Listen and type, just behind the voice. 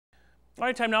All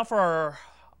right, time now for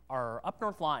our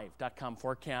UpNorthLive.com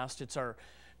forecast. It's our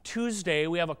Tuesday.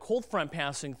 We have a cold front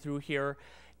passing through here.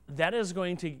 That is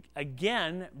going to,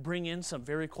 again, bring in some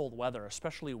very cold weather,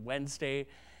 especially Wednesday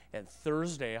and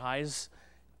Thursday. Highs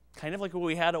kind of like what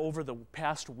we had over the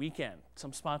past weekend.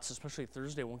 Some spots, especially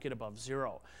Thursday, won't get above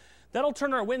zero. That'll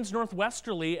turn our winds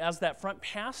northwesterly as that front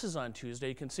passes on Tuesday.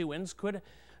 You can see winds could,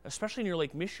 especially near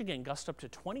Lake Michigan, gust up to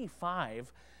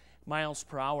 25 miles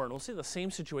per hour. And we'll see the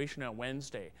same situation on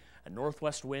Wednesday.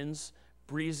 Northwest winds,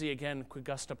 breezy again, could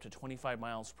gust up to 25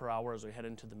 miles per hour as we head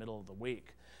into the middle of the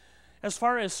week. As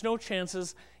far as snow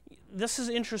chances, this is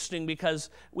interesting because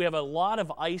we have a lot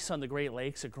of ice on the Great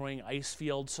Lakes, a growing ice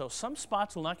field, so some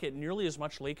spots will not get nearly as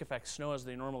much lake effect snow as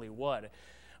they normally would.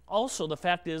 Also, the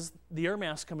fact is the air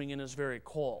mass coming in is very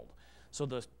cold, so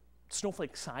the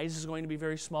snowflake size is going to be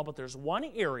very small, but there's one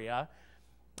area,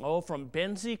 from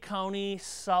Benzie County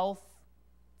south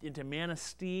into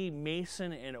Manistee,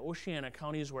 Mason, and Oceana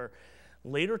counties where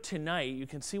later tonight, you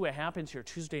can see what happens here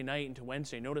Tuesday night into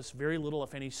Wednesday. Notice very little,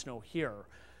 if any, snow here.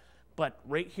 But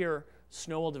right here,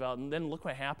 snow will develop. And then look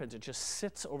what happens. It just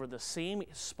sits over the same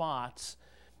spots.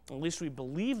 At least we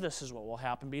believe this is what will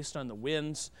happen based on the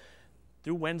winds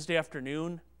through Wednesday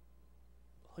afternoon.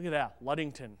 Look at that.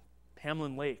 Ludington,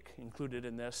 Hamlin Lake included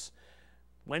in this.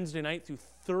 Wednesday night through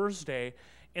Thursday.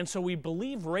 And so we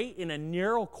believe right in a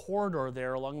narrow corridor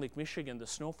there along Lake Michigan, the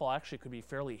snowfall actually could be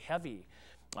fairly heavy.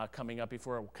 Coming up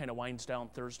before it kind of winds down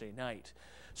Thursday night.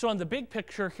 So on the big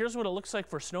picture, here's what it looks like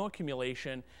for snow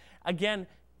accumulation. Again,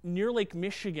 near Lake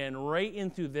Michigan, right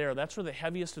in through there, that's where the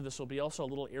heaviest of this will be. Also a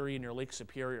little area near Lake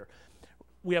Superior.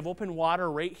 We have open water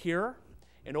right here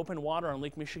and open water on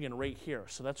Lake Michigan right here.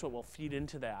 So that's what will feed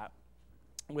into that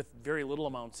with very little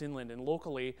amounts inland. And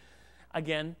locally,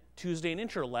 again, Tuesday, an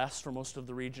inch or less for most of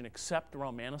the region except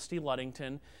around Manistee,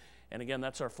 Ludington. And again,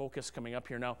 that's our focus coming up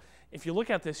here. Now, if you look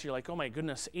at this, you're like, oh my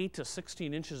goodness, 8 to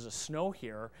 16 inches of snow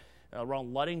here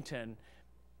around Ludington.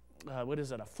 What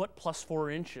is it, a foot plus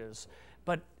 4 inches?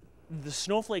 But the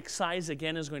snowflake size,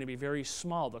 again, is going to be very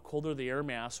small. The colder the air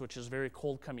mass, which is very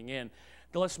cold coming in,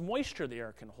 the less moisture the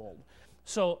air can hold.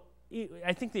 So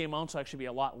I think the amounts will actually be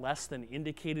a lot less than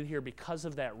indicated here because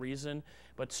of that reason.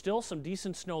 But still some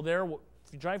decent snow there.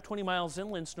 If you drive 20 miles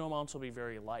inland, snow amounts will be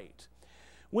very light.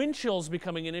 Wind chills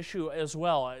becoming an issue as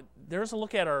well. There's a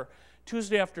look at our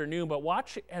Tuesday afternoon, but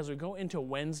watch as we go into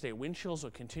Wednesday. Wind chills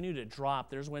will continue to drop.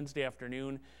 There's Wednesday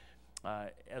afternoon.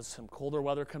 As some colder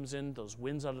weather comes in, those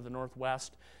winds out of the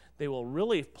northwest, they will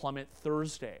really plummet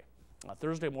Thursday.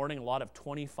 Thursday morning, a lot of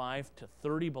 25 to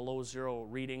 30 below zero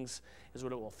readings is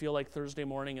what it will feel like Thursday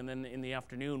morning. And then in the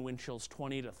afternoon, wind chills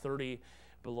 20 to 30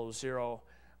 below zero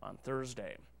on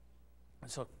Thursday.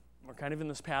 So we're kind of in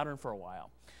this pattern for a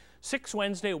while. 6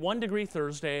 Wednesday, 1 degree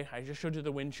Thursday. I just showed you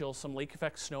the wind chill, some lake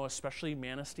effect snow, especially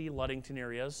Manistee, Ludington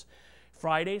areas.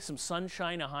 Friday, some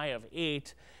sunshine, a high of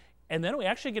 8. And then we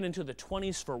actually get into the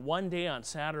 20s for one day on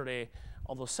Saturday,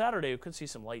 although Saturday we could see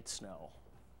some light snow.